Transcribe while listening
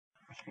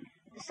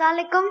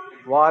Assalamualaikum.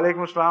 Wa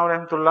alaikum assalam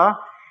wa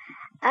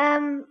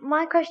rahmatullah.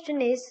 My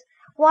question is,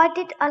 why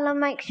did Allah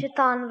make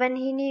shaitan when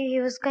he knew he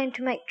was going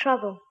to make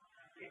trouble?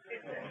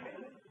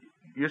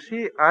 You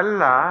see,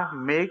 Allah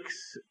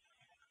makes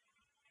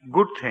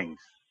good things,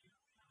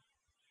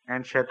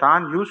 and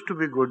shaitan used to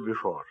be good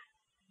before.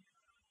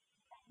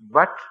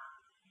 But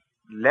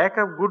lack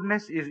of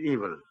goodness is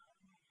evil.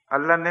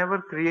 Allah never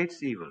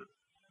creates evil.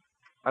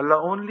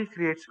 Allah only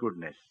creates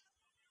goodness.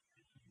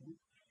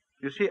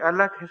 You see,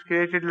 Allah has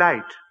created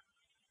light.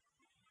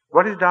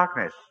 What is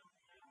darkness?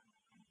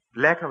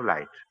 Lack of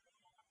light.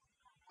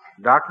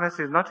 Darkness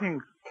is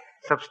nothing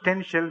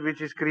substantial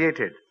which is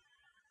created.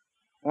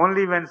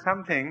 Only when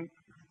something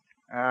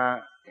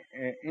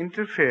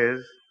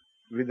interferes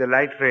with the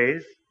light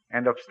rays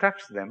and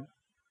obstructs them,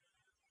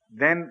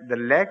 then the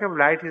lack of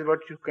light is what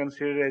you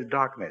consider as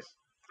darkness.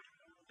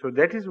 So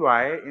that is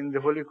why in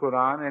the Holy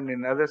Quran and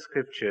in other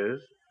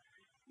scriptures,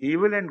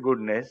 evil and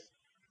goodness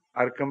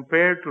are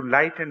compared to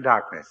light and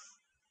darkness.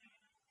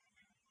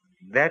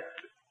 That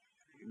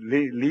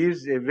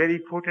leaves a very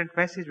potent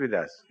message with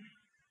us,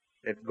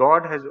 that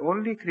God has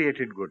only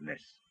created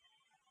goodness.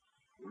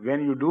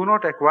 When you do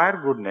not acquire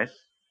goodness,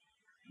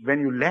 when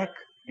you lack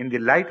in the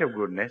light of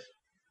goodness,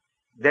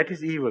 that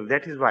is evil,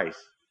 that is vice.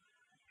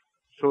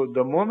 So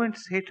the moment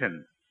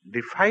Satan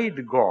defied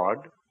God,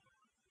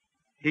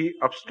 he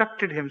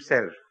obstructed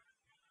himself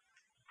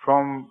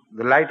from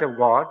the light of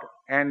God,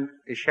 and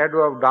a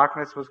shadow of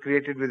darkness was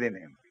created within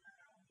him.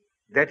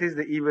 That is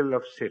the evil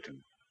of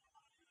Satan.